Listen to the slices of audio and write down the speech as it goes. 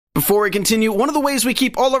Before we continue, one of the ways we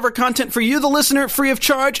keep all of our content for you, the listener, free of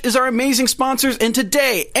charge is our amazing sponsors, and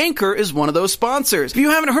today, Anchor is one of those sponsors. If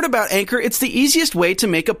you haven't heard about Anchor, it's the easiest way to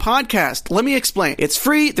make a podcast. Let me explain. It's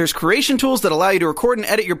free, there's creation tools that allow you to record and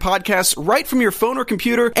edit your podcasts right from your phone or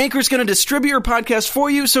computer. Anchor is going to distribute your podcast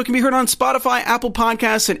for you so it can be heard on Spotify, Apple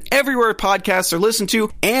Podcasts, and everywhere podcasts are listened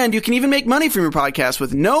to, and you can even make money from your podcast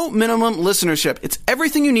with no minimum listenership. It's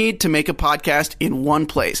everything you need to make a podcast in one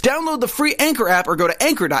place. Download the free Anchor app or go to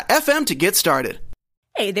anchor.fm to get started.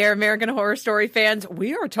 Hey there, American Horror Story fans.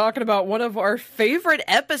 We are talking about one of our favorite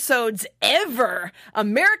episodes ever.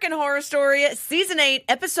 American Horror Story, Season 8,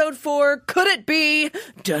 Episode 4, Could It Be?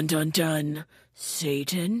 Dun dun dun.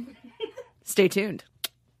 Satan. Stay tuned.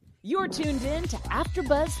 You're tuned in to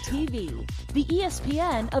AfterBuzz TV, the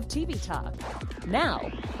ESPN of TV talk.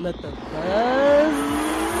 Now, let the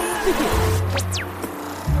buzz begin.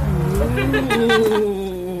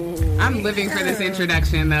 I'm living for this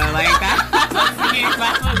introduction, though. Like,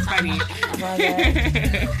 that was funny.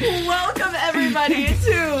 Welcome, everybody,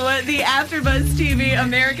 to the AfterBuzz TV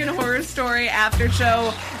American Horror Story After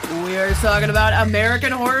Show. We are talking about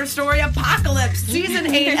American Horror Story Apocalypse, Season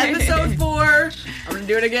 8, Episode 4. I'm going to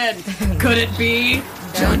do it again. Could it be?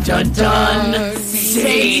 Dun, dun, dun.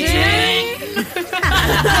 Satan?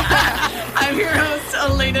 I'm your host,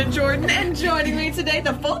 Elena Jordan, and joining me today,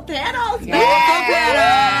 the full panel.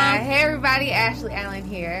 Yeah. Hey, everybody. Ashley Allen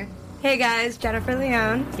here. Hey, guys. Jennifer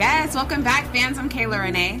Leone. Yes, welcome back, fans. I'm Kayla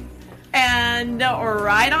Renee. And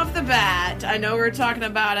right off the bat, I know we were talking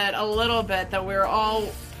about it a little bit, that we're all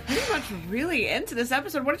pretty much really into this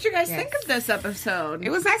episode. What did you guys think of this episode? It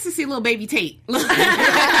was nice to see little baby Tate.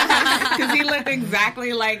 Because he looked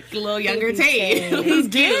exactly like little younger Tate. It was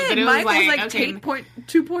cute. But it Mike was like okay. Tate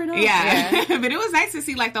 2.0. Yeah. But it was nice to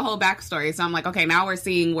see like the whole backstory. So I'm like, okay, now we're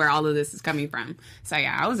seeing where all of this is coming from. So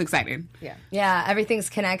yeah, I was excited. Yeah, everything's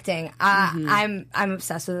connecting. I'm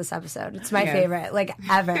obsessed with this episode. It's my favorite, like,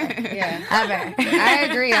 ever. Ever. I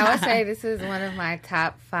agree. I would say this is one of my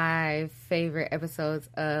top 5 favorite episodes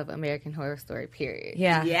of American Horror Story, period.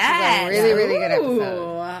 Yeah. Yes. Really, really good episode.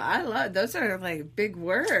 Ooh, I love those. Are like big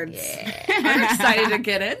words. Yeah. I'm excited to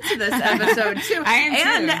get into this episode too. I am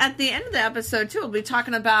and too. at the end of the episode too, we'll be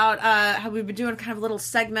talking about how we've been doing kind of a little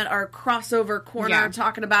segment, our crossover corner,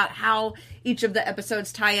 talking about how each of the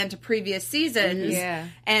episodes tie into previous seasons. Yeah.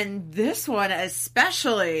 And this one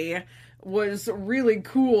especially was really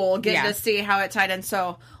cool getting to see how it tied in.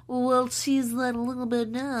 So we'll tease that a little bit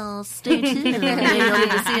now. Stay tuned. Maybe you'll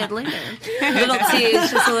get to see it later. Little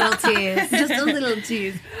tease, just a little tease. Just a little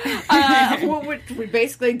tease. What we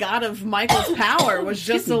basically got of Michael's power was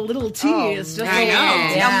just a little tease. I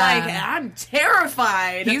know. I'm like, I'm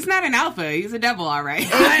terrified. He's not an alpha. He's a devil, all right.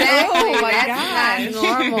 Exactly. Oh my That's gosh.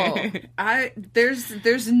 not normal.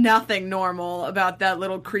 There's nothing normal about that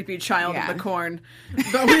little creepy child of the corn.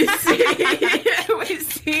 But we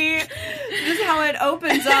see just how it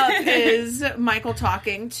opens up is Michael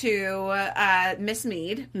talking to Miss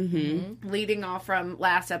Mead, leading off from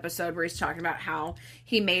last episode where he's talking about how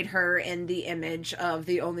he made her in the image of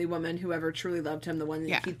the only woman who ever truly loved him, the one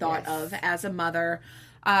that he thought of as a mother.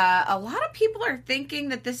 A lot of people are thinking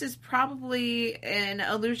that this is probably an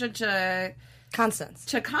allusion to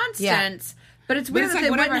Constance. But it's weird that they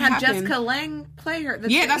wouldn't have happened. Jessica Lange play her.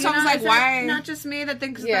 That's what I was like, why? Not just me that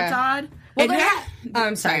thinks that's odd. Well,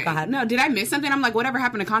 I'm sorry, go ahead. No, did I miss something? I'm like, whatever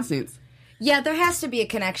happened to Constance? Yeah, there has to be a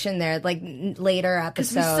connection there, like later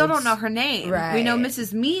episodes. Because we still don't know her name. Right. We know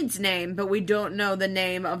Mrs. Mead's name, but we don't know the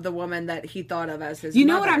name of the woman that he thought of as his You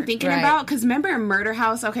know mother. what I'm thinking about? Because remember in Murder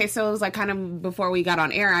House, okay, so it was like kind of before we got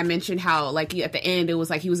on air, I mentioned how like at the end it was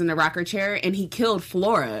like he was in the rocker chair and he killed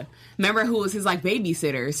Flora. Remember who was his like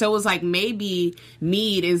babysitter? So it was like maybe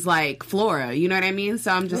Mead is like Flora. You know what I mean?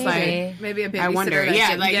 So I'm just like maybe a babysitter. I wonder. That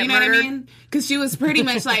Yeah, like get you know murdered. what I mean? Because she was pretty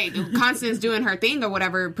much like Constance doing her thing or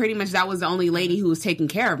whatever. Pretty much that was the only lady who was taking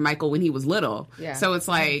care of Michael when he was little. Yeah. So it's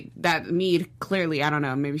like that Mead clearly. I don't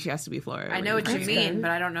know. Maybe she has to be Flora. I know what you mean, but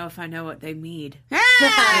I don't know if I know what they mean. See,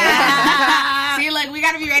 like we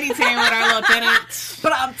got to be ready today with our little tenant.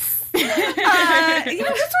 But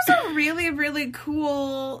this was a really, really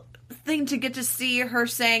cool thing to get to see her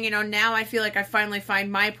saying, now I feel like I finally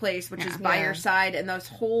find my place, which is by your side, and this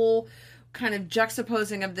whole kind of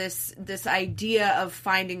juxtaposing of this idea of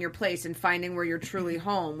finding your place and finding where you're truly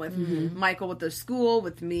home with Michael with the school,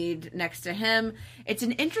 with Mead next to him. It's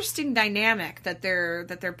an interesting dynamic that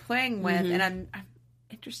they're playing with, and I'm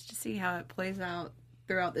interested to see how it plays out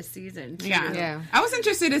throughout the season, too. Yeah. I was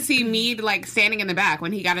interested to see Meade, like, standing in the back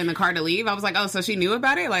when he got in the car to leave. I was like, oh, so she knew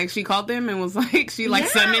about it? Like, she called them and was like, she, like,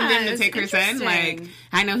 summoned him to take her son? Like,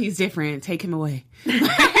 I know he's different. Take him away.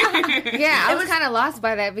 I was kind of lost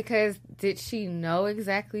by that because did she know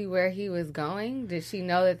exactly where he was going? Did she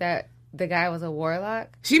know that the guy was a warlock?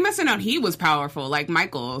 She must have known he was powerful, like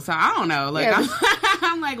Michael. So I don't know. Like,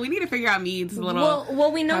 I'm like, we need to figure out Meade's little.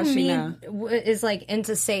 Well, we know Meade is like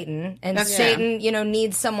into Satan, and Satan,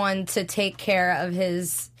 needs someone to take care of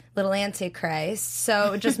his little antichrist.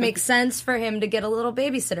 So it just makes sense for him to get a little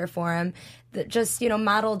babysitter for him that just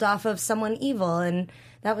modeled off of someone evil, and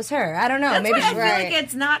that was her. I don't know. That's maybe why I feel like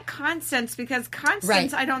it's not Constance, because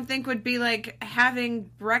Constance, I don't think, would be like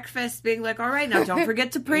having breakfast, being like, all right, now don't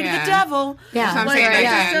forget to pray to the devil. Yeah. Like, it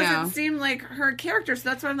just doesn't seem like her character. So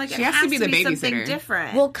that's why I'm like, she it has to be the babysitter. Something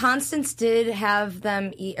different. Well, Constance did have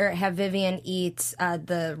them eat, or have Vivian eat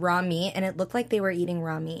the raw meat, and it looked like they were eating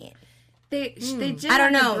raw meat. They did. I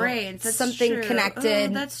don't know. Brains. That's something true.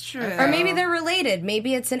 connected. Oh, that's true. Or maybe they're related.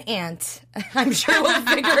 Maybe it's an ant. I'm sure we'll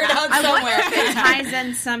figure it out somewhere. I wonder if it ties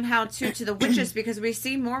in somehow too to the witches, because we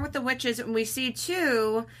see more with the witches, and we see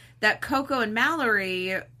too that Coco and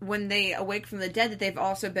Mallory, when they awake from the dead, that they've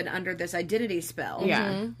also been under this identity spell.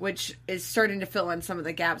 Yeah. Which is starting to fill in some of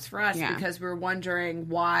the gaps for us, because we're wondering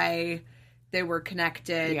why they were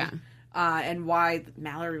connected. Yeah. And why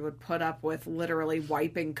Mallory would put up with literally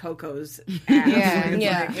wiping Coco's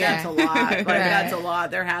ass. That's a lot. Like, that's a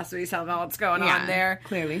lot. There has to be something else going on there.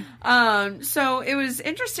 Clearly. So it was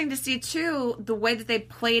interesting to see, too, the way that they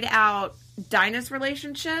played out Dinah's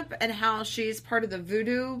relationship and how she's part of the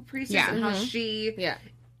voodoo priestess and how she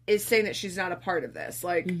is saying that she's not a part of this.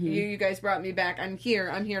 Like, you guys brought me back. I'm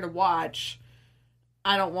here to watch.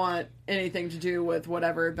 I don't want anything to do with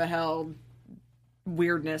whatever the hell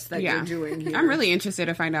weirdness that you're doing here. I'm really interested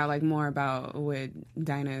to find out like more about what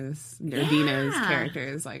Dina's character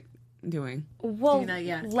is like doing. Well,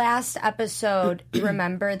 last episode,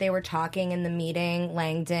 remember they were talking in the meeting,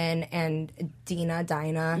 Langdon and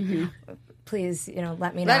Dinah. Please,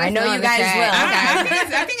 let me know. I know you guys will.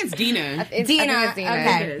 I think it's Dina. Dina.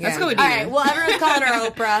 Okay. Let's go with Dina. All right. Well, everyone's calling her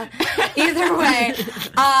Oprah. Either way,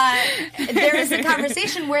 there is a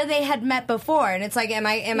conversation where they had met before, and it's like, am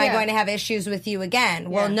I going to have issues with you again?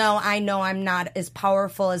 Well, no, I know I'm not as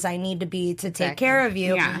powerful as I need to be to take care of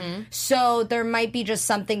you. Yeah. So there might be just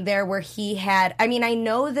something there where he had. I mean, I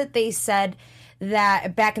know that they said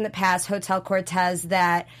that back in the past, Hotel Cortez,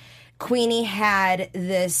 that Queenie had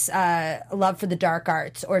this love for the dark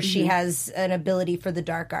arts, or she has an ability for the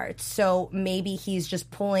dark arts. So maybe he's just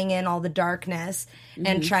pulling in all the darkness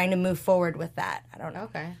and trying to move forward with that. I don't know.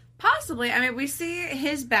 Okay. Possibly. I mean, we see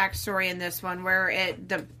his backstory in this one where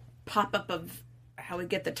the pop-up of how we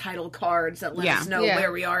get the title cards that let us know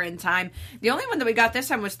where we are in time. The only one that we got this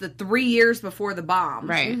time was the 3 years before the bomb.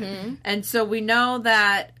 Right. And so we know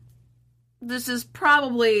that this is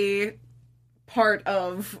probably part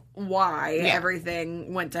of why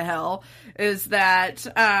everything went to hell, is that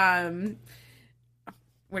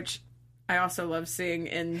which I also love seeing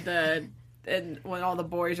in when all the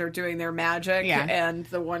boys are doing their magic and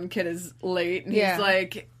the one kid is late and he's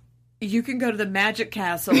like, you can go to the Magic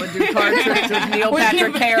Castle and do card tricks with Neil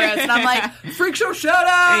Patrick Harris. And I'm like, freak show, shut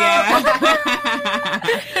up!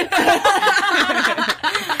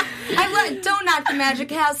 Don't knock the Magic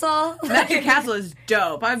Castle. Magic Castle is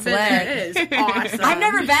dope. I've been there. It is awesome. I've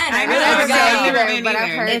never been. I've never been but I've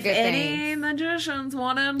heard if good any things. magicians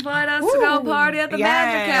want to invite us to go party at the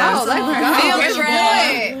Magic Castle, let's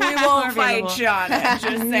go. We won't fight you on it.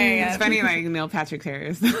 Just saying. It's funny, like Neil Patrick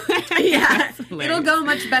Harris. It'll go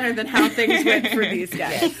much better than how things went for these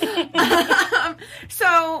guys.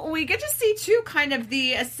 So we get to see too, kind of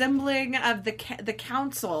the assembling of the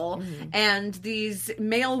council and these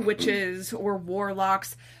male witches or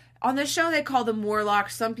warlocks. On the show, they call them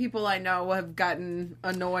warlocks. Some people I know have gotten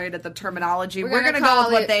annoyed at the terminology. We're going to go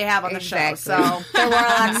with what they have on the show. So, the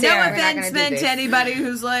warlocks. No offense meant to anybody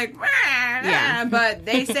who's like, but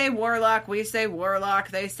they say warlock, we say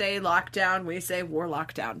warlock. They say lockdown, we say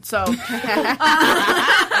warlockdown. So, I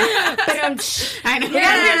know. You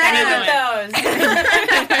gotta be ready with those.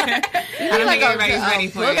 I don't think everybody's ready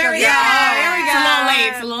for it. There we go.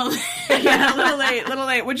 It's a little late. Yeah, a little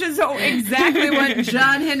late, which is exactly what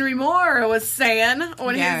John Henry Moore was saying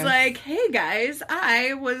when he's like, hey guys,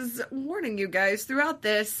 I was warning you guys throughout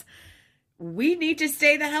this. We need to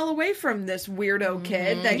stay the hell away from this weirdo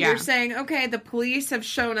kid that you're saying, okay, the police have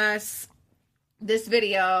shown us this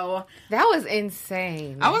video. That was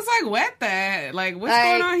insane. I was like, what the? Like, what's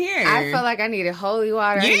going on here? I felt like I needed holy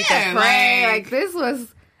water. I needed to pray. Like, this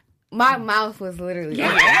was... My mouth was literally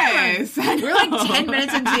yes. We're like 10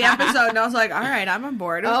 minutes into the episode, and I was like, all right, I'm on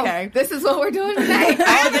board. Okay. This is what we're doing tonight.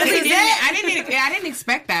 I didn't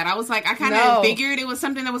expect that. I was like, I kind of figured it was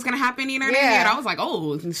something that was going to happen. You know what I mean? I was like,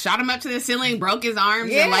 oh, shot him up to the ceiling, broke his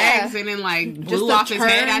arms and legs, and then like blew off his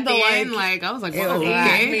head at the end. Like, I was like, whoa,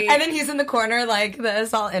 okay. And then he's in the corner like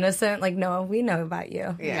this, all innocent. Like, no, we know about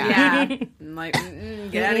you. Yeah. I'm like,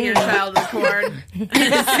 get out of here, child of corn.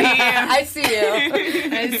 I see you.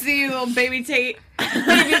 I see you, little baby Tate.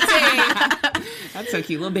 Baby Tate. That's so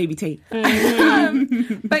cute, little baby Tate. But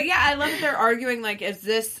yeah, I love that they're arguing, like, is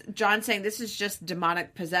this, John saying this is just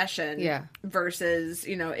demonic possession versus,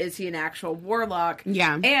 you know, is he an actual warlock?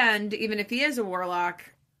 Yeah. And even if he is a warlock,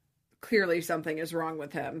 clearly something is wrong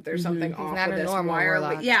with him. There's something off with this. Why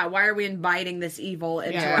are we inviting this evil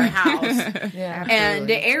into our house? And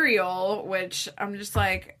Ariel, which I'm just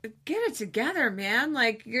like, get it together, man.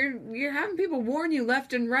 Like, you're having people warn you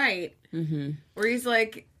left and right. Where he's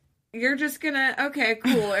like, you're just gonna, okay,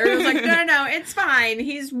 cool. Ariel's like, no, it's fine.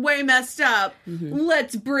 He's way messed up.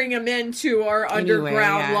 Let's bring him into our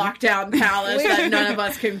underground lockdown palace that none of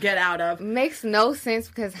us can get out of. Makes no sense,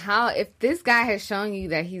 because if this guy has shown you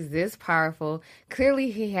that he's this powerful, clearly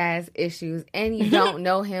he has issues, and you don't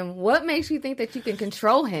know him. What makes you think that you can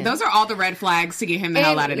control him? Those are all the red flags to get him the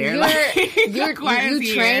hell out of there. You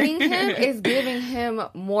training him is giving him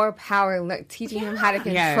more power, like teaching him how to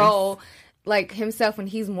control like himself when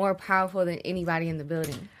he's more powerful than anybody in the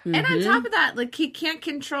building. And on top of that, like, he can't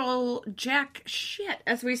control jack shit,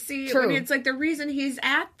 as we see. True. It's like the reason he's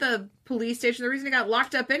at the police station, the reason he got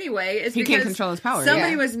locked up anyway, is because he can't control his power.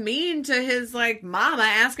 Somebody was mean to his, like, mama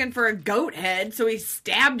asking for a goat head, so he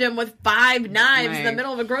stabbed him with 5 knives in the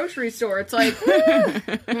middle of a grocery store. It's like,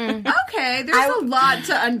 okay, there's a lot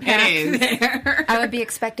to unpack there. I would be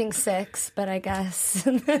expecting 6, but I guess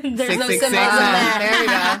there's no symbolism there. There we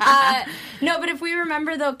go. No, but if we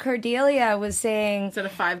remember, though, Cordelia was saying... Instead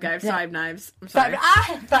of 5 guys, 5 knives. I'm sorry.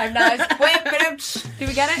 5 knives. Wait, do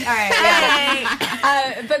we get it? All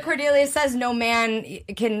right. But Cordelia says no man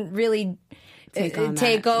can really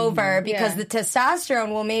take over because the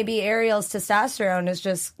testosterone, well, maybe Ariel's testosterone is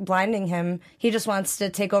just blinding him. He just wants to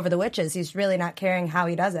take over the witches. He's really not caring how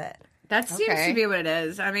he does it. That seems to be what it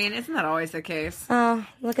is. I mean, isn't that always the case? Oh,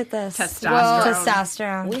 look at this.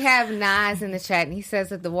 Testosterone. We have Nas in the chat, and he says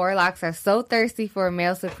that the warlocks are so thirsty for a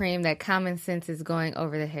male supreme that common sense is going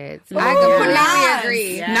over the heads. I completely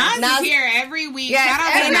agree. Yeah. Nas is here every week. Shout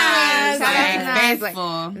out to Nas.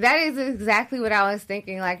 That is exactly what I was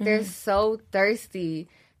thinking. Like, they're so thirsty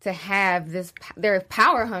to have this. They're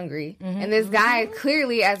power hungry. And this guy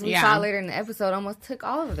clearly, as we saw later in the episode, almost took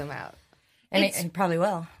all of them out. And he probably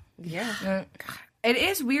will. Yeah. It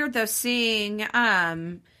is weird, though, seeing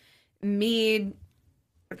Mead's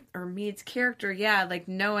character, like,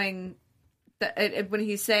 knowing that when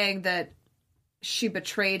he's saying that she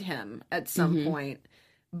betrayed him at some point,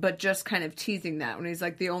 but just kind of teasing that when he's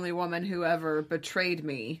like, the only woman who ever betrayed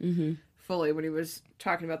me fully, when he was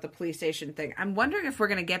talking about the police station thing. I'm wondering if we're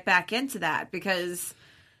going to get back into that, because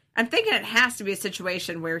I'm thinking it has to be a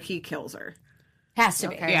situation where he kills her. Has to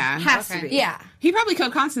be. Yeah. Has to be. Yeah. He probably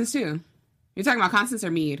killed Constance, too. You're talking about Constance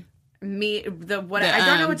or Mead? I don't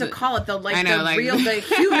know what to call it. The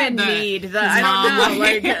human Mead. I don't know.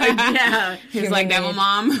 Like, his like devil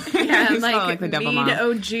mom. Yeah, like the devil Mead mom.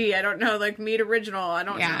 OG. I don't know. Like Mead original. I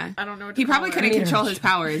don't know. I don't know. What to he probably couldn't control his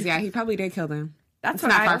powers. Yeah, he probably did kill them. That's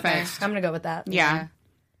not far fetched. I'm gonna go with that. Yeah.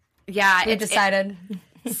 We decided.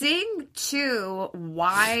 Seeing too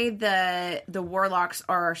why the warlocks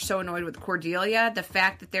are so annoyed with Cordelia, the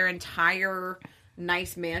fact that their entire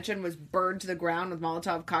nice mansion was burned to the ground with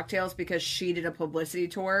Molotov cocktails because she did a publicity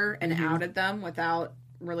tour and outed them without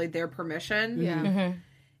really their permission. Yeah.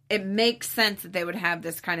 It makes sense that they would have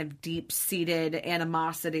this kind of deep-seated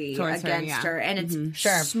animosity against her. And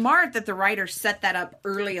it's smart that the writers set that up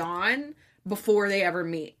early on before they ever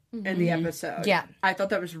meet in the episode. Yeah. I thought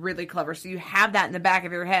that was really clever. So you have that in the back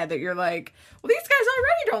of your head that you're like, well, these guys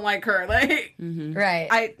already don't like her. Like, right.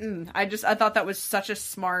 I thought that was such a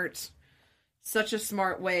smart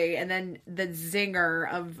way. And then the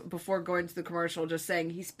zinger of before going to the commercial, just saying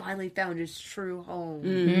he's finally found his true home.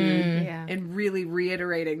 And really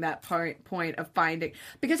reiterating that point of finding,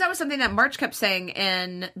 because that was something that March kept saying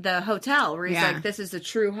in the hotel, where he's like, this is the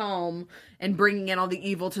true home, and bringing in all the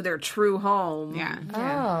evil to their true home.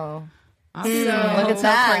 Oh. So look at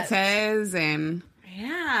that. Cortez and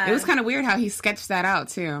it was kind of weird how he sketched that out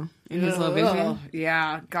too in his little vision.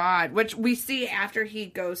 Yeah, God, which we see after he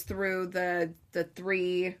goes through the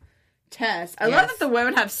 3 tests. I love that the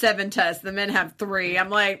women have 7 tests, the men have 3. I'm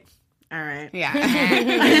like, All right. Yeah.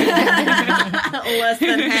 Less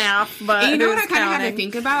than half, but you know what I kind of had to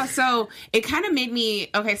think about? So it kind of made me,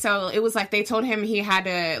 okay, so it was like they told him he had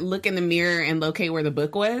to look in the mirror and locate where the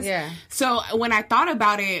book was. Yeah. So when I thought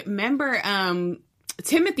about it, remember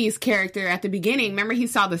Timothy's character at the beginning, remember he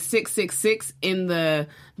saw the 666 in the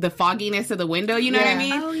fogginess of the window, you know what I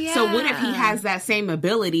mean? Oh, yeah. So what if he has that same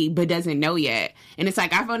ability but doesn't know yet? And it's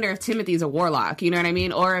like, I wonder if Timothy's a warlock, you know what I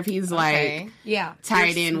mean? Or if he's like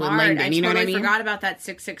tied in with Langdon, you know what I mean? I forgot about that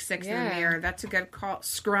 666 in the mirror. That's a good call.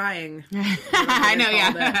 Scrying. I know,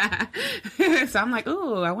 yeah. So I'm like,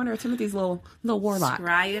 ooh, I wonder if Timothy's a little warlock.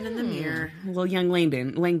 Scrying in the mirror. Little young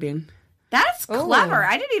Langdon. That's clever.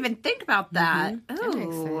 I didn't even think about that.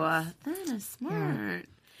 Oh, that is smart.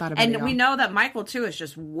 Yeah. And we know that Michael, too, is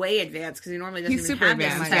just way advanced because he normally doesn't even have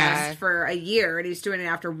this test for a year, and he's doing it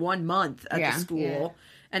after 1 month at the school. Yeah.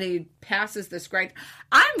 And he passes this great.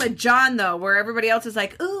 I'm with John, though, where everybody else is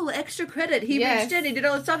like, ooh, extra credit. He reached in, he did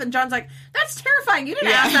all this stuff. And John's like, that's terrifying. You didn't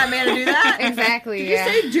ask that man to do that. Exactly. Did you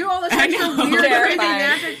say do all this extra weird crazy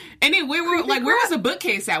magic? And then where was the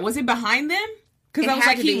bookcase at? Was it behind them? Because I was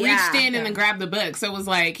like, he reached in and then grabbed the book. So it was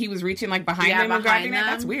like, he was reaching like behind them and grabbing it.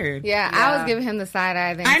 That's weird. Yeah, I was giving him the side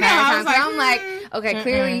eye the entire time. So I'm like, okay,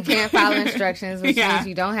 clearly you can't follow instructions, which means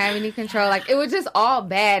you don't have any control. Like, it was just all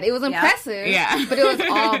bad. It was impressive, but it was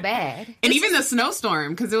all bad. And even the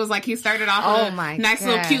snowstorm, because it was like he started off with a nice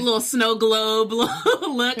little cute little snow globe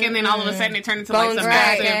look, and then all of a sudden it turned into like some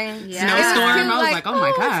massive snowstorm. I was like, oh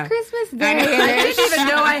my God. It's Christmas Day. I didn't even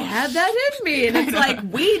know I had that in me. And it's like,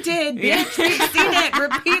 we did, bitch. We've seen it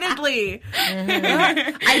repeatedly.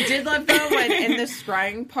 I did love, though, when in the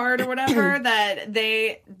scrying part or whatever, that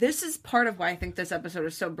this is part of why I think this episode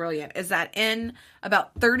is so brilliant, is that in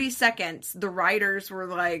about 30 seconds, the writers were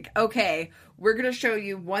like, okay, we're going to show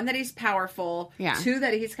you, 1, that he's powerful, 2,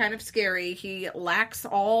 that he's kind of scary, he lacks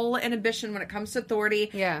all inhibition when it comes to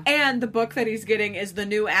authority, and the book that he's getting is the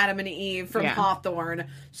new Adam and Eve from Hawthorne.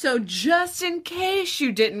 So just in case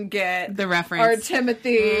you didn't get the reference, our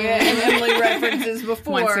Timothy and Emily references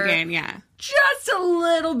before, once again, just a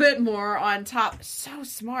little bit more on top. So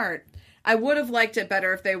smart. I would have liked it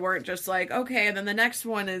better if they weren't just like, okay, and then the next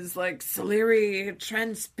one is like Celery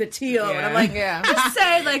Transpatio. And I'm like, just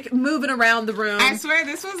say like moving around the room. I swear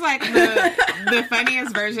this was like the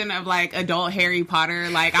funniest version of like adult Harry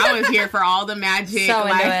Potter. Like I was here for all the magic. So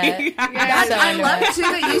like, into it. I love too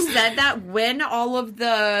that you said that when all of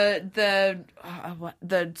the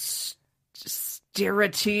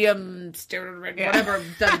steritium, whatever,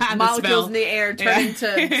 the molecules in the air turn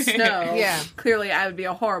into snow. Clearly I would be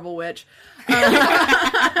a horrible witch. Why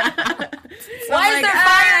is there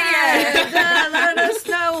fire here? Let us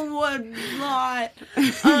know a lot.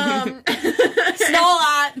 Snow a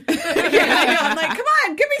lot. I'm like, come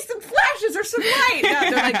on, give me some flashes or some light. No,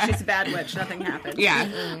 they're like, she's a bad witch. Nothing happened.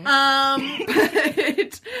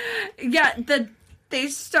 But they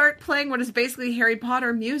start playing what is basically Harry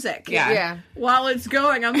Potter music. While it's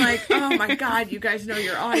going, I'm like, oh my God, you guys know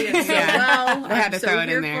your audience so well. I had to throw it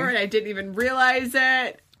in there. I didn't even realize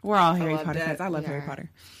it. We're all Harry Potter fans. I love Harry Potter.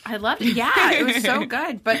 I loved it. Yeah, it was so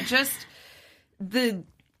good. But just the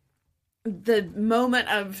moment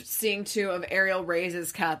of seeing of Ariel raise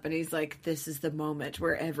his cup and he's like, this is the moment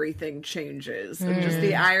where everything changes. And just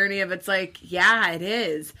the irony of it's like, yeah, it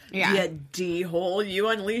is. You D-hole. You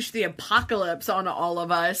unleash the apocalypse on all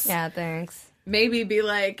of us. Yeah, thanks. Maybe be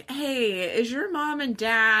like, hey, is your mom and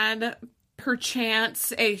dad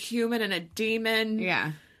perchance a human and a demon?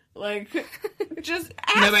 Yeah. Like, just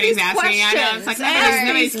ask nobody's these asking. questions. I know. It's like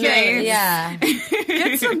nobody's curious. Yeah.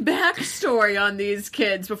 Get some backstory on these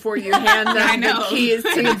kids before you hand them the keys to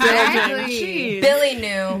the building. Jeez. Billy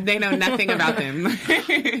knew. They know nothing about them.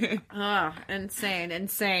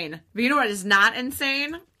 Insane. But you know what is not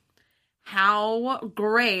insane? How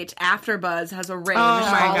great AfterBuzz has arranged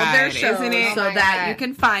all of their shows so that you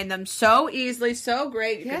can find them so easily, so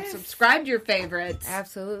great. You can subscribe to your favorites.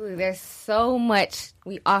 Absolutely. There's so much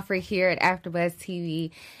we offer here at AfterBuzz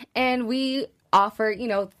TV. And we offer,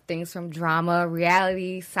 things from drama,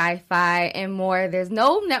 reality, sci-fi, and more. There's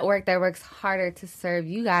no network that works harder to serve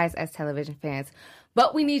you guys as television fans.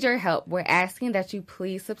 But we need your help. We're asking that you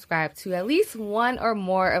please subscribe to at least one or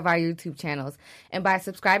more of our YouTube channels. And by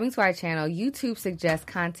subscribing to our channel, YouTube suggests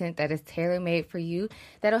content that is tailor-made for you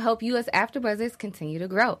that'll help you as AfterBuzzers continue to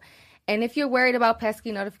grow. And if you're worried about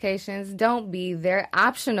pesky notifications, don't be. They're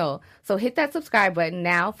optional. So hit that subscribe button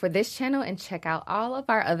now for this channel and check out all of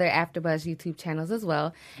our other AfterBuzz YouTube channels as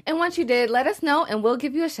well. And once you did, let us know and we'll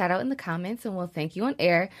give you a shout out in the comments and we'll thank you on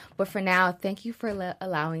air. But for now, thank you for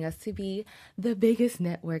allowing us to be the biggest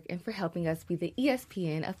network and for helping us be the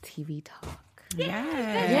ESPN of TV talk.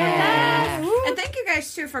 Yes. And thank you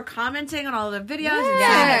guys, too, for commenting on all the videos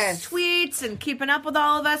and tweets and keeping up with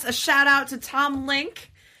all of us. A shout out to Tom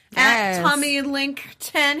Link at Tommy Link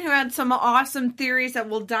 10, who had some awesome theories that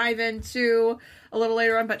we'll dive into a little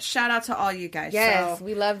later on. But shout out to all you guys. Yes,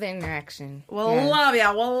 we love the interaction. We'll love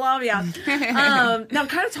ya. We'll love ya. Now,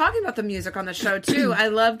 kind of talking about the music on the show, too. I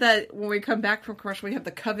love that when we come back from commercial, we have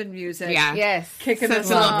the Coven music. Yeah. Yes. Kicking us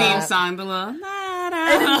a little off. theme song, the little...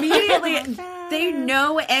 And immediately, they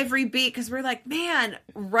know every beat because we're like, man,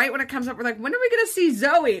 right when it comes up, we're like, when are we going to see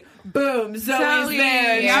Zoe? Boom, Zoe's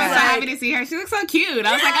there. Yeah, I was so happy to see her. She looks so cute.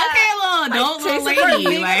 I was like, okay, little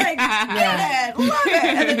lady. Like, love it.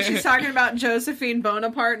 And then she's talking about Josephine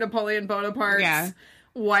Bonaparte, Napoleon Bonaparte's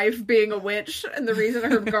wife being a witch, and the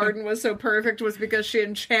reason her garden was so perfect was because she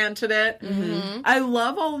enchanted it. Mm-hmm. I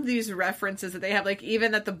love all of these references that they have, like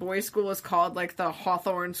even that the boys' school is called like the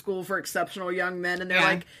Hawthorne School for Exceptional Young Men, and they're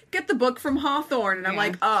like, get the book from Hawthorne, and I'm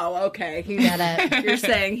like, oh, okay, Get it. you're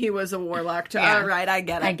saying he was a warlock too. All right, I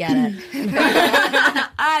get it. I get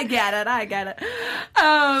it. I get it.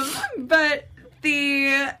 But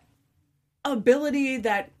the ability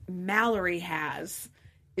that Mallory has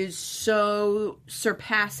is so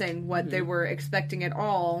surpassing what they were expecting at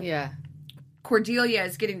all. Yeah. Cordelia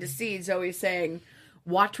is getting to see Zoe saying,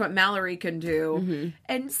 watch what Mallory can do.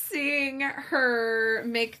 And seeing her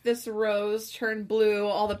make this rose turn blue,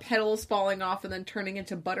 all the petals falling off and then turning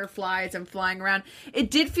into butterflies and flying around. It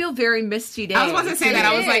did feel very Misty Day. I was about to say that.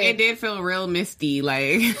 I was like, it did feel real misty.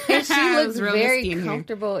 Like, and she looks real very misty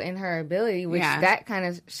comfortable in her ability, which that kind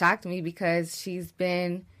of shocked me because she's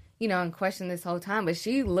been... in question this whole time, but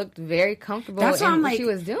she looked very comfortable in what she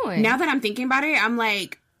was doing. Now that I'm thinking about it, I'm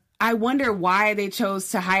like, I wonder why they chose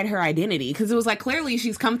to hide her identity. Because it was like, clearly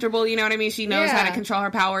she's comfortable, you know what I mean? She knows how to control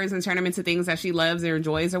her powers and turn them into things that she loves or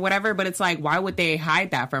enjoys or whatever. But it's like, why would they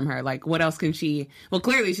hide that from her? Like, what else can she... Well,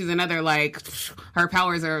 clearly she's another, like, her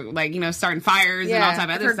powers are, like, starting fires and all type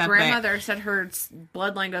of other stuff. Her grandmother said her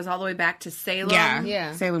bloodline goes all the way back to Salem.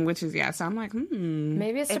 Yeah. Salem witches, So I'm like,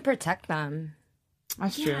 Maybe it's to protect them.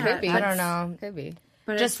 That's true. Could be. I don't know. Could be.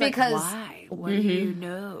 But just it's because like, why? What do you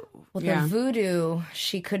know? Well, the voodoo,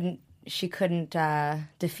 she couldn't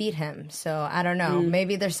defeat him. So I don't know.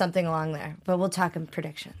 Maybe there's something along there. But we'll talk in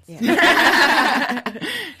predictions. And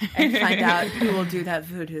find out who will do that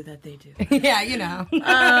voodoo that they do.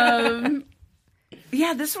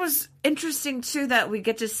 This was interesting too, that we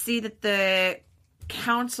get to see that the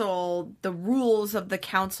council, the rules of the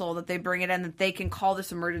council, that they bring it in, that they can call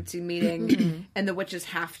this emergency meeting and the witches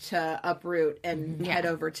have to uproot and head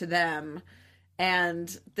over to them.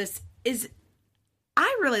 And this is...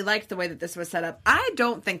 I really liked the way that this was set up. I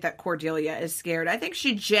don't think that Cordelia is scared. I think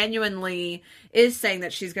she genuinely is saying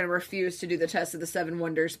that she's going to refuse to do the test of the 7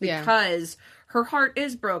 wonders because her heart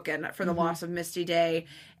is broken for the loss of Misty Day,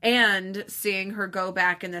 and seeing her go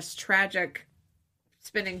back in this tragic,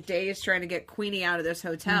 spending days trying to get Queenie out of this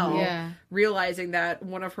hotel, realizing that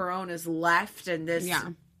one of her own is left in this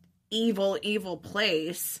evil, evil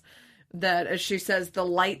place. That, as she says, the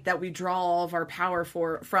light that we draw all of our power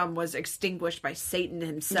from was extinguished by Satan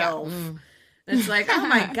himself. And it's like, oh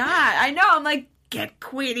my God. I know. I'm like, get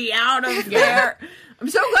Queenie out of there. I'm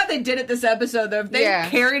so glad they did it this episode, though. If they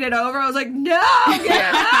carried it over, I was like, no,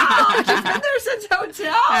 get out. She's been there since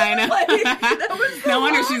hotel. I know. Like, that was no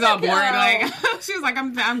wonder she's all bored. Like, she was like,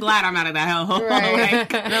 I'm glad I'm out of that hellhole.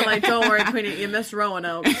 Right. And I'm like, don't worry, Queenie, you missed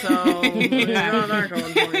Roanoke, so you're not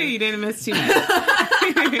going for it. You didn't miss too much.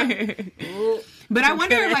 But I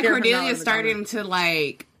wonder if, like, Cordelia's starting to,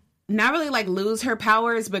 like, not really, like, lose her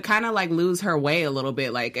powers, but kind of, like, lose her way a little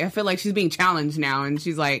bit. Like, I feel like she's being challenged now, and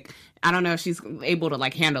she's, like, I don't know if she's able to,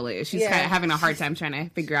 like, handle it. She's kind of having a hard time trying to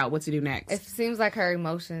figure out what to do next. It seems like her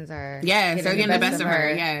emotions are... Yes, they're getting the best of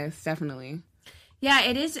her. Yes, definitely. Yeah,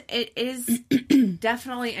 it is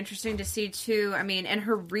definitely interesting to see, too. I mean, and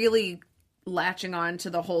her really latching on to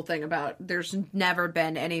the whole thing about there's never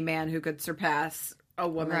been any man who could surpass a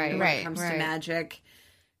woman when it comes to magic.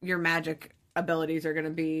 Your magic abilities are going to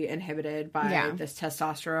be inhibited by this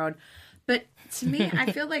testosterone. But to me,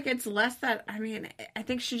 I feel like it's less that, I mean, I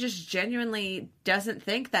think she just genuinely doesn't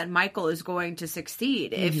think that Michael is going to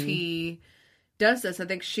succeed if he does this. I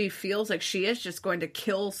think she feels like she is just going to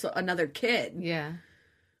kill another kid. Yeah.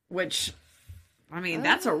 Which, I mean,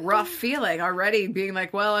 that's a rough feeling already, being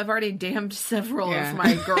like, well, I've already damned several of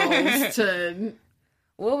my girls to...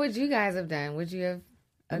 What would you guys have done? Would you have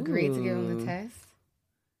agreed to give him the test?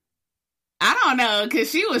 I don't know, because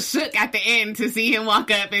she was shook at the end to see him walk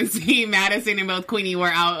up and see Madison and both Queenie were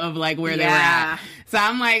out of, like, where they were at. So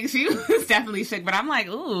I'm like, she was definitely shook, but I'm like,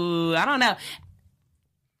 ooh, I don't know.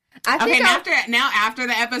 After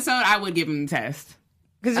the episode, I would give him the test.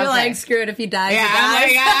 Because you're like, screw it, if he dies, yeah,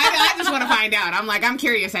 he dies. I'm like, I just want to find out. I'm like, I'm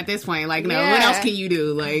curious at this point. Like, no, what else can you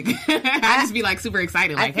do? Like, I'd just be like super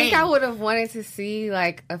excited. Like, I think I would have wanted to see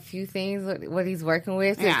like a few things what he's working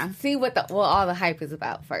with to see what all the hype is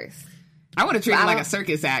about first. I would have treated it like a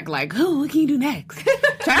circus act. Like, what can you do next?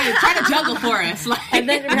 try to juggle for us. Like, and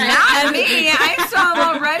then not me. I saw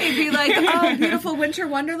him already be like, "Oh, beautiful winter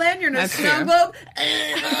wonderland. You're in a snow globe."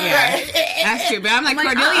 Yeah, that's true. But I'm like,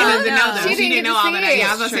 Cordelia doesn't know though. She didn't know all of that. Yeah,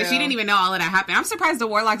 I was gonna say she didn't even know all of that happened. I'm surprised the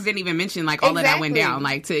Warlocks didn't even mention like all of that went down,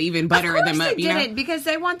 like to even butter them up. They didn't because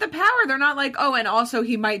they want the power. They're not like, oh, and also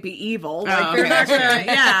he might be evil. Like, they're not gonna.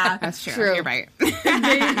 Yeah, that's true. You're right.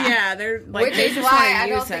 They're like, which is why I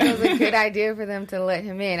don't think it was a good idea for them to let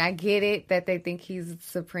him in. I get it that they think he's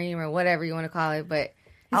supreme or whatever you want to call it, but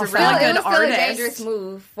he's a really good artist. Still a dangerous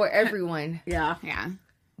move for everyone. Yeah.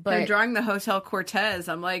 But drawing the Hotel Cortez,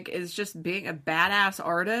 I'm like, is just being a badass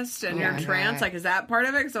artist and you're trans. Like, is that part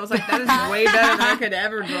of it? Because I was like, that is way better than I could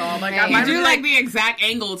ever draw. Like, you do like the exact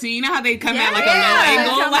angle too. You know how they come at like a low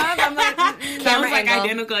angle. I'm like, that was like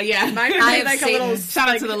identical. Yeah, mine was like a little shout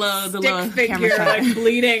out to the little figure like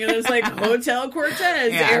bleeding, and it's like Hotel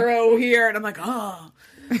Cortez arrow here, and I'm like, oh.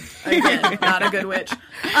 Again, not a good witch.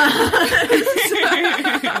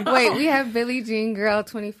 Wait, we have Billie Jean Girl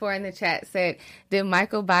 24 in the chat said, did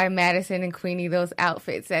Michael buy Madison and Queenie those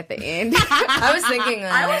outfits at the end? I was thinking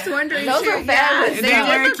that. I was wondering those were fabulous. They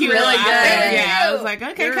were cute. Really good. Yeah, I was like,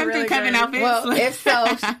 okay, come through Kevin outfits. Well, if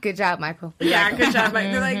so, good job, Michael. Yeah, good job,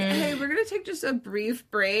 Mike. They're like, hey, we're going to take just a brief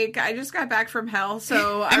break. I just got back from hell,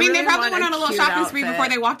 so I mean, really they probably went on a little shopping spree before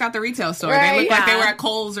they walked out the retail store. Right, they looked like they were at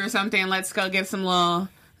Kohl's or something. Let's go get some little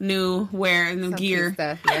new wear, new gear.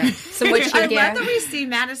 Stuff, yeah. Some witchy gear. I love that we see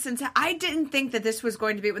Madison's. I didn't think that this was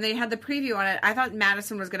going to be, when they had the preview on it, I thought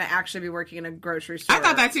Madison was going to actually be working in a grocery store. I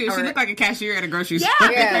thought that too. She looked like a cashier at a grocery store.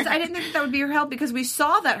 Yeah, because I didn't think that would be her hell, because we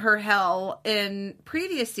saw that her hell in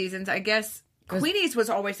previous seasons, I guess. Queenie's was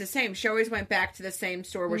always the same. She always went back to the same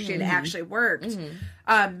store where she had actually worked.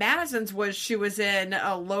 Madison's was, she was in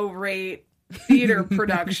a low-rate theater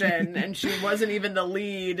production and she wasn't even the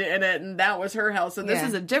lead in it, and that was her hell. So this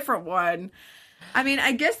is a different one. I mean,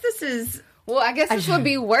 I guess this is... Well, I guess this would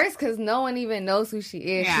be worse because no one even knows who she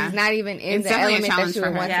is. Yeah. She's not even in the element that she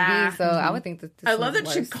would want to be. So I would think that this I love that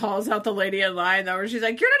worse. She calls out the lady in line, though, where she's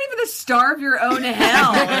like, you're not even the star of your own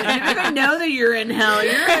hell. You don't even know that you're in hell.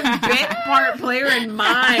 You're a bit part player in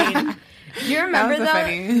mine. Do you remember,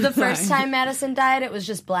 though, the first time Madison died, it was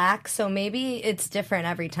just black, so maybe it's different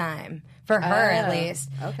every time. For her, at least.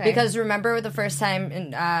 Okay. Because remember the first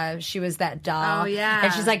time she was that doll? Oh, yeah.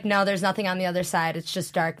 And she's like, no, there's nothing on the other side. It's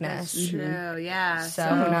just darkness. That's true, yeah. So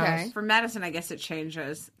who knows? For Madison, I guess it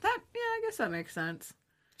changes. I guess that makes sense.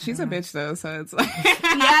 She's a bitch, though, so it's like...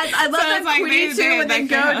 Yes, I love that like Queenie, too, when they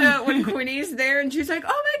go to... When Queenie's there, and she's like, oh,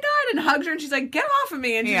 my God, and hugs her, and she's like, get off of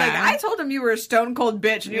me. And she's like, I told him you were a stone-cold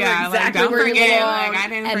bitch, and you were exactly like, where you belong. Like, I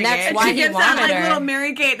didn't forget. That's why she gives that, like, little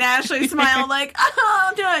Mary-Kate and Ashley smile, like, oh,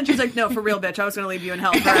 I'm done. She's like, no, for real, bitch, I was going to leave you in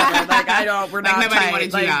hell forever. Like, we're not nobody tight.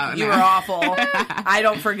 wanted like, you out. You were awful. I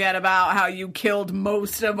don't forget about how you killed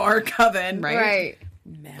most of our coven. Right.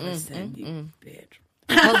 Madison, you bitch.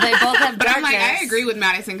 Well, they both have darkness. But I'm like, I agree with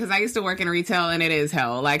Madison because I used to work in retail and it is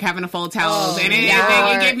hell. Like having to fold towels. And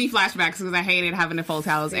it gave me flashbacks because I hated having to fold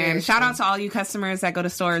towels. Seriously. And shout out to all you customers that go to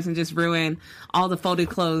stores and just ruin all the folded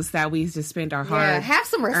clothes that we just spent our hard have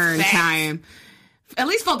some earned time. At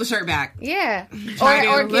least fold the shirt back. Yeah.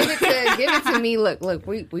 Or give it to me. Look,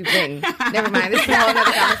 we've been. Never mind. This is a whole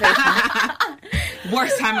other conversation.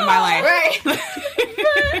 Worst time of my life.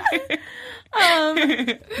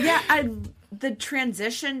 Right. The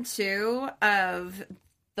transition, too, of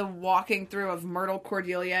the walking through of Myrtle,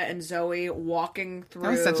 Cordelia, and Zoe walking through.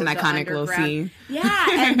 That was such an iconic little scene. Yeah,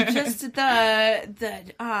 and just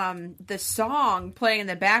the song playing in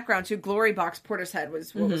the background, too. Glory Box Portishead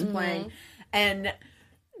was what was playing. And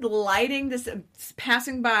lighting this,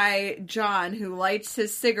 passing by John, who lights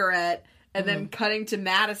his cigarette, and then cutting to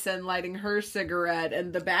Madison lighting her cigarette,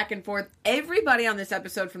 and the back and forth. Everybody on this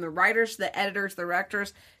episode, from the writers, the editors, the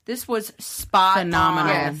directors, this was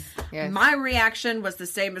phenomenal. Yes. My reaction was the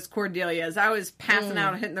same as Cordelia's. I was passing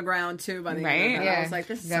out and hitting the ground, too, by the end of it. I was like,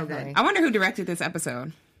 this is so good. I wonder who directed this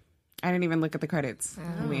episode. I didn't even look at the credits.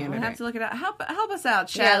 We'll have to look it up. Help us out,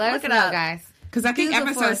 chat. Yeah, let us know, guys. Because I think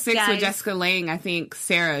episode 6 with Jessica Lange, I think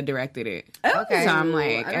Sarah directed it. Okay. So I'm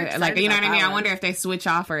like you know what I mean? I wonder if they switch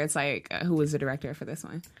off or it's like, who was the director for this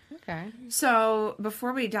one? Okay. So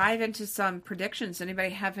before we dive into some predictions,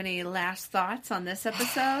 anybody have any last thoughts on this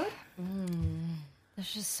episode?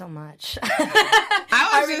 There's just so much.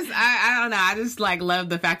 I don't know. I just like love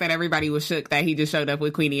the fact that everybody was shook that he just showed up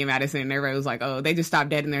with Queenie and Madison. And everybody was like, oh, they just stopped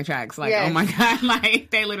dead in their tracks. Like, oh my God. Like,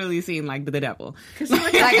 they literally seemed like the devil.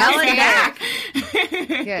 Like hell and back.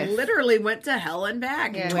 Literally went to hell and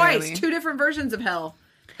back. Twice. Literally. 2 different versions of hell.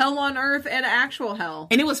 Hell on Earth and actual hell.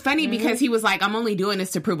 And it was funny because he was like, I'm only doing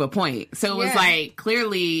this to prove a point. So it was like,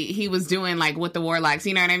 clearly he was doing like with the warlocks,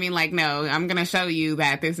 you know what I mean? Like, no, I'm going to show you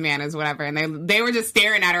that this man is whatever. And they were just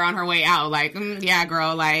staring at her on her way out. Like, yeah,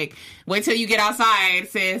 girl, like, wait till you get outside,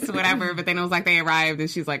 sis, whatever. But then it was like they arrived and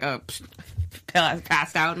she's like, oh,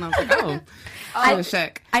 passed out. And I was like, oh. I was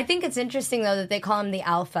shook. I think it's interesting, though, that they call him the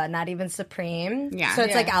Alpha, not even Supreme. Yeah. So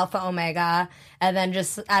it's like Alpha Omega. And then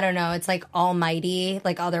just, I don't know, it's like Almighty,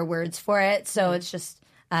 like other words for it. So it's just,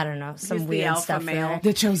 I don't know, some weird stuff there.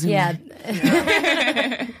 The chosen one.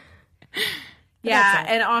 Yeah,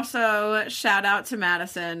 and also shout out to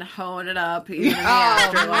Madison, hoeing it up. Even in the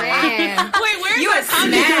afterlife. Man. Wait, where's that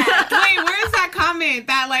comment? Wait, where's that comment?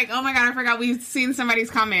 That like, oh my God, I forgot we've seen somebody's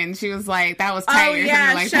comment. She was like, that was tight. Oh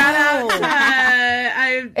yeah, like shout out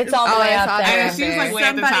to it's all the way up there. She was like way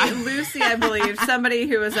at the top. Lucy, I believe, somebody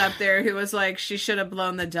who was up there who was like, she should have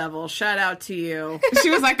blown the devil. Shout out to you. She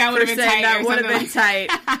was like, that would have been tight. That would have been tight.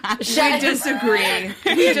 We disagree.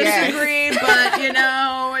 We disagree, but you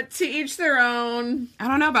know, to each their own. I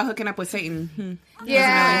don't know about hooking up with Satan.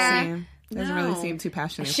 Doesn't really seem too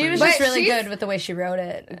passionate. She was just really good with the way she wrote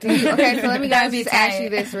it. Okay, so let me just ask you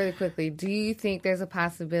this really quickly. Do you think there's a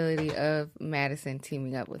possibility of Madison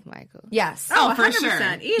teaming up with Michael? Yes. Oh, for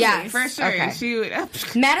sure. Easy. Yeah, for sure. Okay. She would.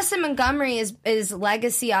 Madison Montgomery is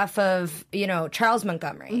legacy off of, Charles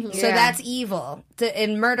Montgomery. Mm-hmm. So that's evil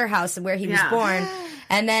in Murder House where he was born.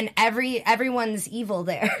 And then everyone's evil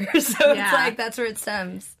there. So it's like that's where it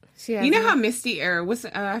stems. You know how Misty, or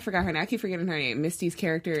I forgot her name. I keep forgetting her name. Misty's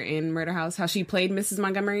character in Murder House, how she played Mrs.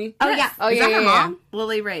 Montgomery? Oh, yeah. Is that her mom?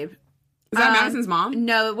 Lily Rabe. Is that Madison's mom?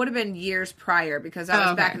 No, it would have been years prior because that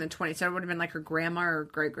was back in the 20s. So it would have been like her grandma or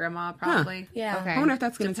great-grandma, probably. Huh. Yeah. Okay. I wonder if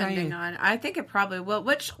that's going to tie in. I think it probably will.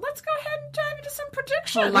 Let's go ahead and dive into some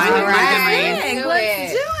predictions. All right.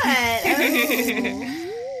 Let's do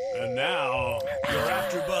it. And now, your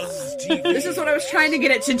AfterBuzz TV. This is what I was trying to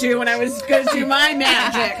get it to do when I was going to do my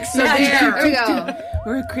magic. So there we go.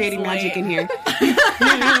 We're creating magic in here.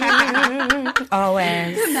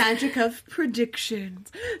 Always. The magic of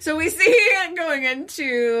predictions. So we see going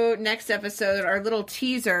into next episode, our little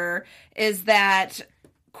teaser is that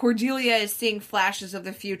Cordelia is seeing flashes of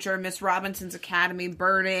the future, Miss Robinson's academy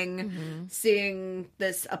burning, seeing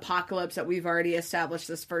this apocalypse that we've already established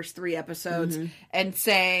this first 3 episodes, and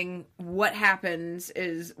saying what happens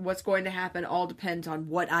is what's going to happen all depends on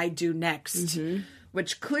what I do next.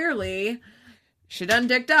 Which clearly she done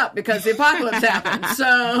dicked up because the apocalypse happened.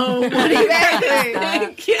 So what do you guys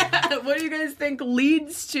think? What do you guys think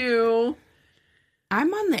leads to...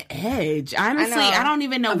 I'm on the edge. Honestly, I don't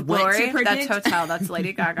even know what to predict. That's Hotel. That's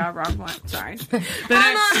Lady Gaga. Wrong one. Sorry. But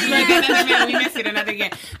we missed it another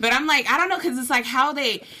again. But I'm like, I don't know, because it's like how our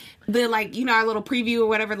little preview or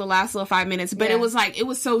whatever, the last little 5 minutes. But it was like, it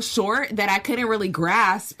was so short that I couldn't really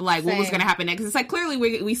grasp like what was going to happen next. It's like clearly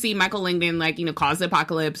we see Michael Langdon cause the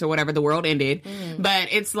apocalypse or whatever, the world ended. But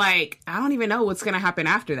it's like, I don't even know what's going to happen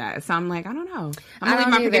after that. So I'm like, I don't know. I'm going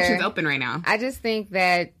to leave my predictions open right now. I just think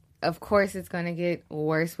that, of course, it's going to get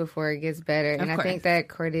worse before it gets better. And I think that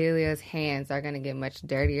Cordelia's hands are going to get much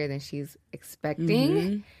dirtier than she's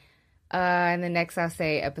expecting. And the next, I'll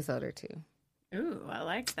say, episode or 2. Ooh, I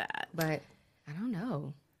like that. But I don't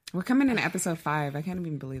know. We're coming into episode 5. I can't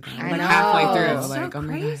even believe that. I know. Halfway through. It's so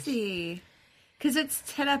crazy. Because it's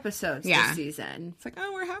 10 episodes this season. It's like,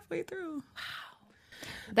 we're halfway through. Wow.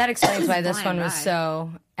 That explains why this one was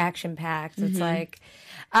so action-packed. It's like...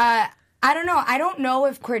 I don't know. I don't know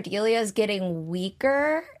if Cordelia's getting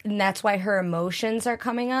weaker, and that's why her emotions are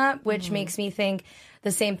coming up, which makes me think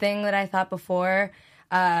the same thing that I thought before,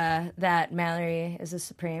 that Mallory is a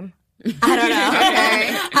Supreme. I don't know.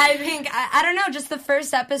 I think, I don't know, just the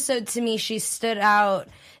first episode to me, she stood out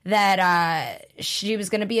that she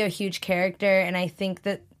was going to be a huge character, and I think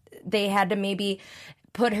that they had to maybe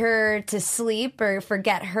put her to sleep or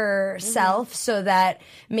forget herself so that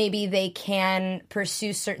maybe they can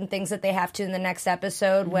pursue certain things that they have to in the next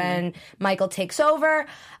episode when Michael takes over,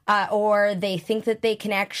 or they think that they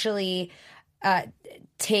can actually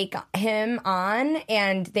take him on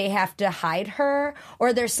and they have to hide her,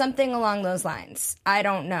 or there's something along those lines. I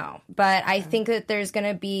don't know. But I think that there's going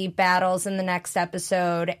to be battles in the next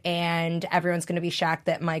episode, and everyone's going to be shocked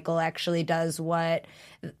that Michael actually does what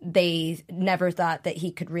they never thought that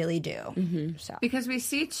he could really do. Mm-hmm. So. Because we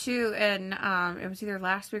see, too, in it was either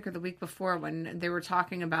last week or the week before when they were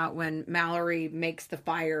talking about when Mallory makes the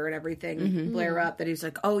fire and everything blare up, that he's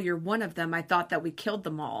like, oh, you're one of them. I thought that we killed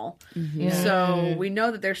them all. Mm-hmm. Yeah. So we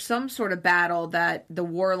know that there's some sort of battle that the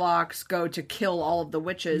warlocks go to kill all of the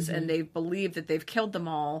witches, and they believe that they've killed them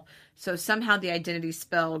all. So somehow the identity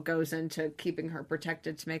spell goes into keeping her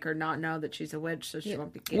protected to make her not know that she's a witch, so she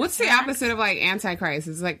won't be. What's the opposite of like Antichrist?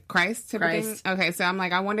 Is it like Christ type of thing? Okay, so I'm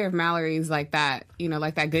like, I wonder if Mallory's like that, you know,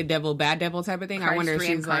 like that good devil, bad devil type of thing. Christ, I wonder if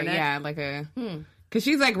she's like, like a. Because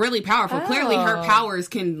she's, like, really powerful. Oh. Clearly, her powers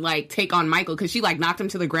can, like, take on Michael. Because she, like, knocked him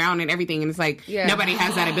to the ground and everything. And it's like, nobody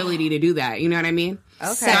has that ability to do that. You know what I mean?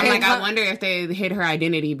 Okay. So I'm like, I wonder if they hid her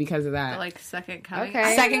identity because of that. Like, second coming.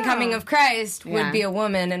 Okay. Second coming of Christ would be a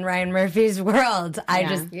woman in Ryan Murphy's world.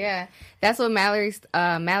 Yeah. That's what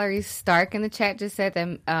Mallory Stark in the chat just said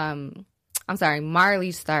that... I'm sorry,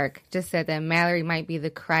 Marley Stark just said that Mallory might be the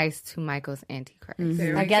Christ to Michael's Antichrist.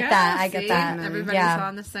 I get that. Everybody's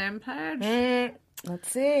on the same page.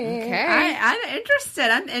 Let's see. Okay. I'm interested.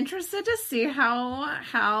 I'm interested to see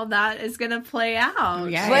how that is going to play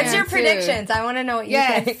out. Yeah, what's your predictions? I want to know what you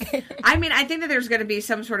think. I mean, I think that there's going to be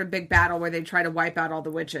some sort of big battle where they try to wipe out all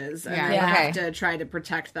the witches. And they have to try to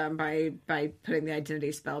protect them by putting the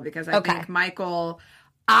identity spell. Because I think Michael...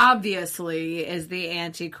 obviously is the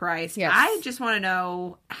Antichrist. Yes. I just want to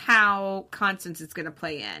know how Constance is going to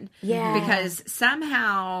play in. Yeah. Because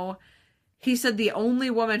somehow he said the only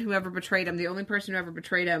woman who ever betrayed him, the only person who ever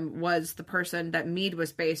betrayed him was the person that Meade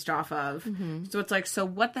was based off of. Mm-hmm. So it's like, so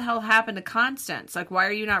what the hell happened to Constance? Like, why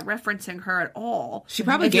are you not referencing her at all? She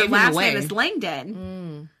probably gave him away. Your last name is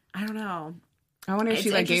Langdon. I don't know. I wonder if she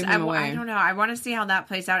like gave him away. I don't know. I want to see how that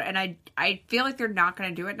plays out, and I feel like they're not going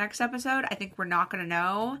to do it next episode. I think we're not going to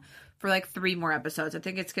know for like 3 more episodes. I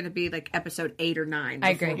think it's going to be like episode 8 or 9. I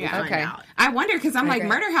agree. We find out. I wonder because I'm like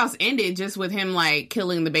Murder House ended just with him like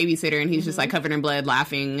killing the babysitter, and he's just like covered in blood,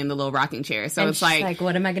 laughing in the little rocking chair. So and it's like,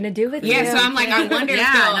 what am I going to do with you? Yeah. So I'm like, I wonder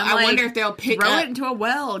if they'll pick throw up it into a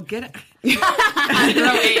well. Get it. Throw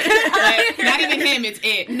it. Like, not even him, it's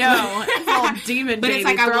it. No, it's all demon. But baby, it's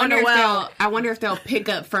like I wonder if they'll pick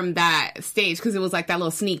up from that stage because it was like that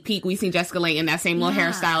little sneak peek. We seen Jessica Lange in that same little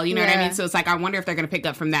hairstyle. You know what I mean? So it's like I wonder if they're going to pick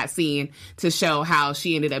up from that scene to show how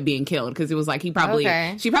she ended up being killed because it was like she probably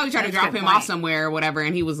tried to drop him off somewhere or whatever,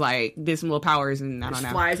 and he was like did some little powers and I don't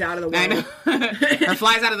know, flies out of the way or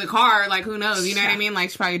flies out of the car. Like who knows? You know what I mean?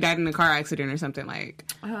 Like she probably died in a car accident or something. Like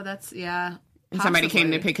that's and somebody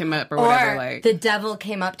came to pick him up or whatever. Like the devil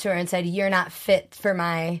came up to her and said, "You're not fit for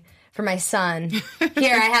my son.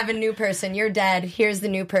 Here, I have a new person. You're dead. Here's the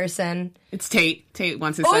new person." It's Tate. Tate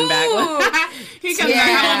wants his son back. He comes back,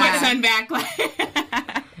 I want my son back.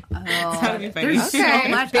 There's so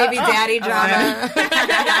much baby daddy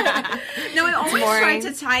drama. No, I always try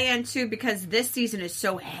to tie in too because this season is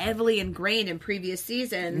so heavily ingrained in previous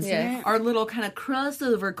seasons. Yeah. Our little kind of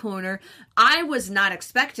crossover corner. I was not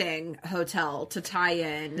expecting Hotel to tie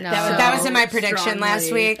in. No. That was in my prediction last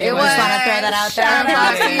week. It was. I just want to throw that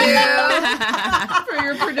out there. For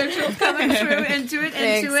your predictions coming true. Into it.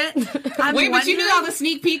 But you knew all the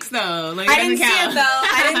sneak peeks though. Like, I didn't see it though.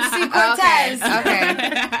 I didn't see Cortez.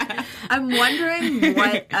 Okay. I'm wondering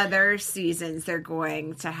what other seasons they're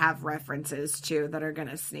going to have references to that are going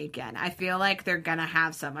to sneak in. I feel like they're going to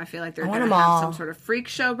have some. I feel like they're going to have some sort of freak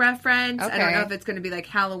show reference. Okay. I don't know if it's going to be like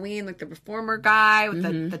Halloween, like the performer guy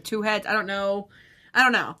with the 2 heads. I don't know.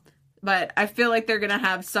 But I feel like they're going to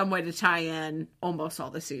have some way to tie in almost all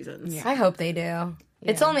the seasons. Yeah. I hope they do. Yeah.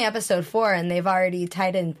 It's only episode 4 and they've already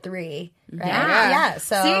tied in 3. Right? Yeah.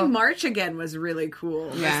 So seeing March again was really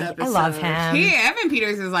cool. Yeah. This episode. I love him. Evan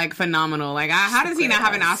Peters is like phenomenal. Like, how does he not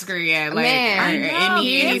have an Oscar yet? Like, Emmy,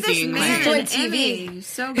 He's anything? doing TV. Emmy.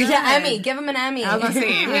 So good. Yeah, Emmy. Give him an Emmy. I was gonna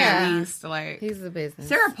say Emmy at least. Like, he's the business.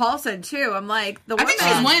 Sarah Paulson too. I'm like I think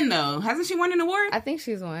she's won though. Hasn't she won an award? I think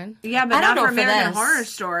she's won. Yeah, but not for American Horror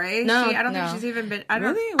Story. No, I don't think she's even been.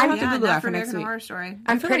 Really? We'll have to Google that for next week. Horror Story.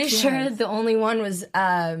 I'm pretty sure the only one was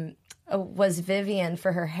Vivian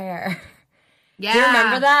for her hair. Yeah. Do you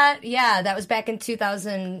remember that? Yeah, that was back in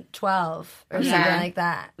 2012 or something like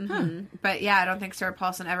that. Mm-hmm. But yeah, I don't think Sarah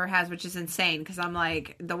Paulson ever has, which is insane because I'm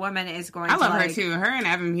like, the woman is going I love her too. Her and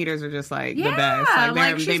Evan Peters are just like the best.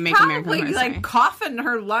 Like, she's they make probably like coughing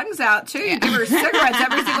her lungs out too. You give her cigarettes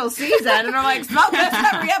every single season and they're like, smoke this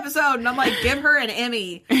every episode. And I'm like, give her an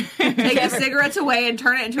Emmy take the cigarettes away and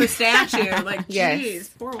turn it into a statue. Like, jeez,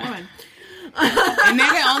 poor woman. And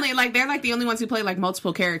they're the only ones who play like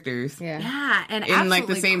multiple characters. Yeah, and in like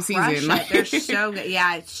the same season. Like, they're so good.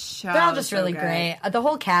 Yeah, it's so. They're all just really good. great. The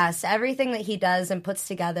whole cast, everything that he does and puts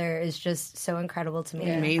together is just so incredible to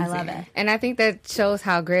me. Amazing. I love it. And I think that shows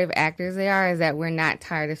how great of actors they are. Is that we're not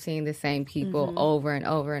tired of seeing the same people over and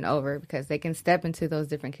over and over because they can step into those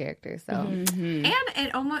different characters. So and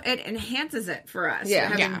it enhances it for us. Yeah.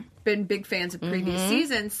 Having been big fans of previous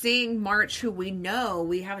seasons, seeing March, who we know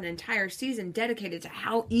we have an entire season dedicated to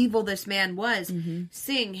how evil this man was,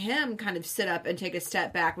 seeing him kind of sit up and take a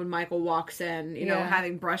step back when Michael walks in, you know,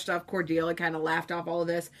 having brushed off Cordelia, kind of laughed off all of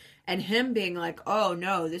this, and him being like, oh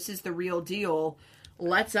no, this is the real deal.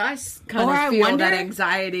 Lets us kind of feel that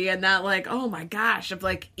anxiety and that, like, oh my gosh, of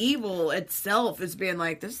like evil itself is being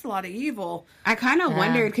like, this is a lot of evil. I kind of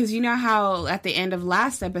wondered, because you know how at the end of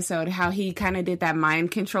last episode, how he kind of did that mind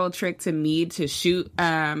control trick to Meade to shoot,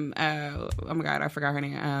 oh my God, I forgot her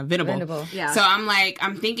name, Venable. Yeah. So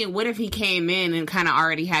I'm thinking, what if he came in and kind of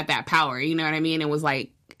already had that power, you know what I mean? It was like,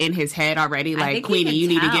 in his head already, like, Queenie, you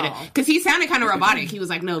need to get it. Because he sounded kind of robotic. He was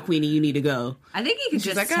like, no, Queenie, you need to go. I think he could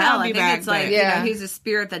just like, tell. I'll I be think back, it's like, but- you know, he's a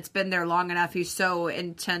spirit that's been there long enough. He's so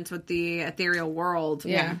intense with the ethereal world.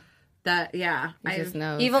 Yeah. That, he just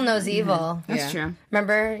knows. Evil knows evil. That's true.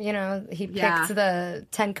 Remember, you know, he picked the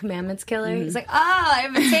 10 Commandments killer. He's like, I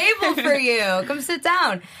have a table for you. Come sit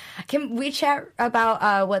down. Can we chat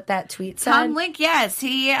about what that tweet said? Tom Link, yes.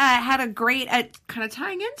 He had a great, kind of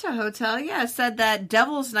tying into Hotel, said that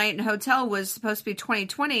Devil's Night in Hotel was supposed to be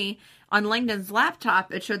 2020. On Langdon's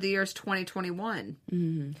laptop, it showed the year's 2021.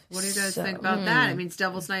 What do you guys think about that? It means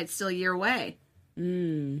Devil's Night's still a year away.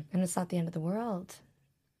 And it's not the end of the world.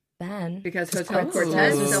 Then. Because Hotel Cortez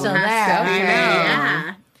Cortez was still still has there. stuff. I know.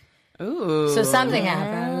 Yeah. Ooh. So something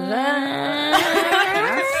happened.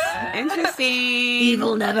 Interesting.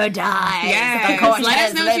 Evil never dies. Yes. Cortez Let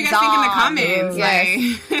us know what you guys think in the comments.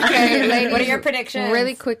 Yes. Like, Okay, ladies, What are your predictions?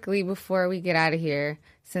 Really quickly before we get out of here,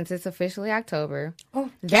 since it's officially October, yeah,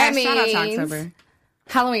 that shout out to means October.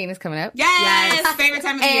 Halloween is coming up. Yes. Favorite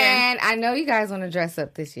time of the year. And I know you guys want to dress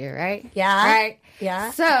up this year, right? Yeah. Right?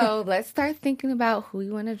 Yeah. So let's start thinking about who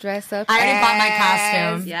we want to dress up I already bought my as.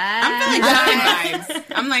 costume. Yes. I'm feeling Coven vibes.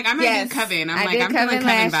 I'm like, I'm going to do Coven. I'm did feeling Coven Coven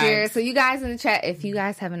last year. vibes. So you guys in the chat, if you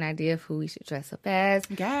guys have an idea of who we should dress up as,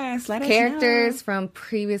 Yes, let us characters from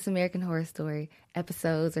previous American Horror Story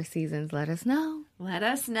episodes or seasons, let us know. Let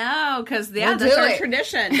us know, because We'll that's do our it.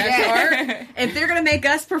 tradition. That's our. If they're gonna make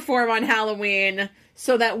us perform on Halloween,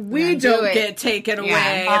 so that we do don't it. get taken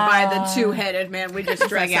away by the two-headed man, we just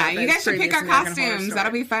dress Yeah, up. you as guys should pick previous our American Horror costumes. Story.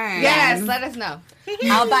 That'll be fun. Yes, let us know.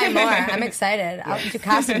 I'll buy more. I'm excited. I'll do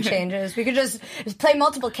costume changes. We could just play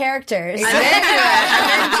multiple characters. Yes.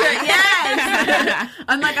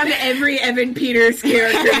 I'm every Evan Peters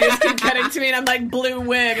character. You just keep cutting to me, and I'm like blue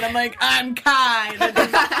wig, and I'm like, I'm Kai.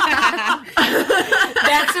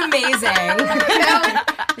 That's amazing.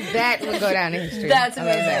 That would go down in history. That's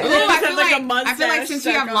amazing. Ooh, I feel like a like mustache since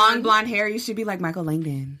you stuck have long on. blonde hair, you should be like Michael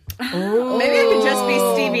Langdon. Maybe I could just be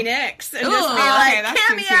Stevie Nicks and just be okay, like, that's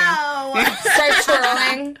true, cameo.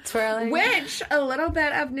 Start twirling. Which, a little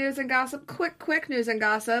bit of news and gossip, quick news and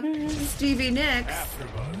gossip, Stevie Nicks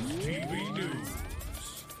AfterBuzz TV News.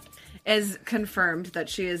 is confirmed that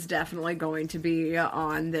she is definitely going to be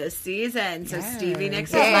on this season. So Stevie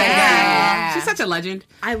Nicks is my girl. Yeah. She's such a legend.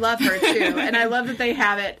 I love her too, and I love that they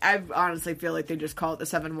have it. I honestly feel like they just call it the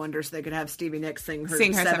Seven Wonders so they could have Stevie Nicks sing her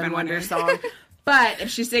Seven Wonders song. But if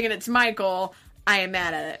she's singing it to Michael, I am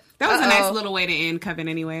mad at it. That was a nice little way to end Coven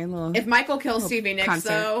anyway. A little, If Michael kills Stevie Nicks, concert.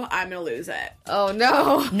 though, I'm going to lose it. Oh,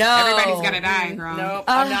 no. No. everybody's got to die, girl. Nope,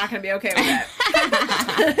 I'm not going to be okay with it.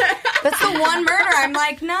 That's the one murder. I'm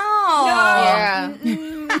like, no. Yeah.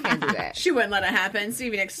 Can't do that. She wouldn't let it happen.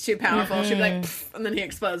 Stevie Nicks is too powerful. She'd be like, pfft, and then he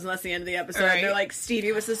explodes, and that's the end of the episode. Right. They're like,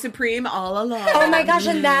 Stevie was the supreme all along. Oh my gosh,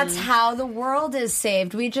 and that's how the world is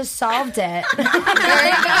saved. We just solved it. There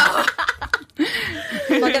you go.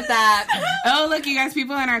 Look at that. Oh, look, you guys,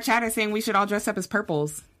 people in our chat are saying we should all dress up as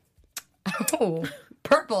purples. Oh,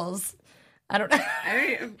 purples. I don't know.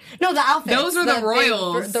 I don't- No, the outfits. Those were the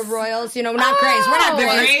royals. The royals, you know, not grays. We're not The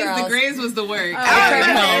grays, girls. the grays was the work.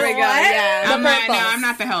 there we go. Yeah. I'm not, no, purples. I'm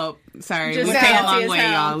not the help. Sorry, Just we came a fancy long as way,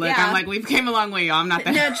 hell. y'all. Look, Yeah. I'm like, we've came a long way, y'all. I'm not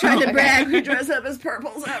the help. Not trying to brag. We dress up as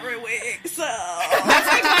purples every week, so.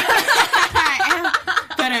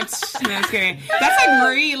 But kidding. That's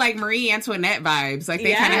like Marie Antoinette vibes. Like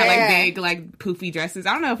they kind of have like big, like poofy dresses.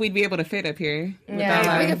 I don't know if we'd be able to fit up here.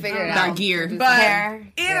 Yeah, we can figure it out. Our gear. But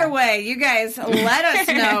either way, you guys let us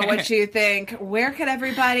know what you think. Where could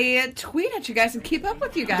everybody tweet at you guys and keep up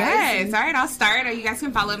with you guys? Yes. All right, I'll start. You guys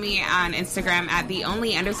can follow me on Instagram at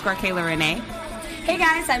 _Kayla Renee. Hey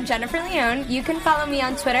guys, I'm Jennifer Leone. You can follow me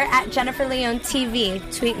on Twitter at Jennifer Leone TV.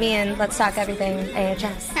 Tweet me and let's talk everything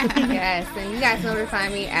AHS. Yes, and you guys know where to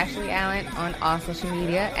find me, Ashley Allen, on all social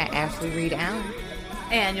media at Ashley Reed Allen.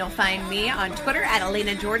 And you'll find me on Twitter at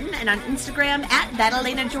Elena Jordan and on Instagram at That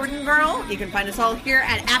Elena Jordan Girl. You can find us all here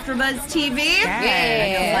at AfterBuzz TV. Yeah.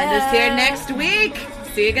 And you'll find us here next week.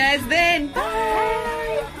 See you guys then.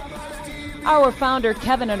 Bye. Our founder,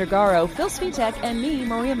 Kevin Undergaro, Phil Svitek, and me,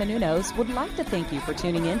 Maria Menounos, would like to thank you for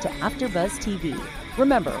tuning in to AfterBuzz TV.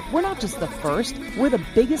 Remember, we're not just the first, we're the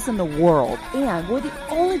biggest in the world, and we're the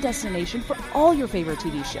only destination for all your favorite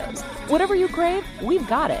TV shows. Whatever you crave, we've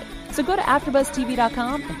got it. So go to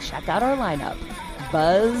AfterBuzzTV.com and check out our lineup.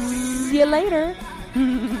 Buzz you later. The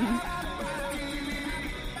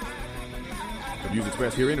views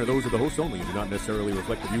expressed herein are those of the hosts only and do not necessarily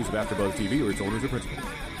reflect the views of AfterBuzz TV or its owners or principals.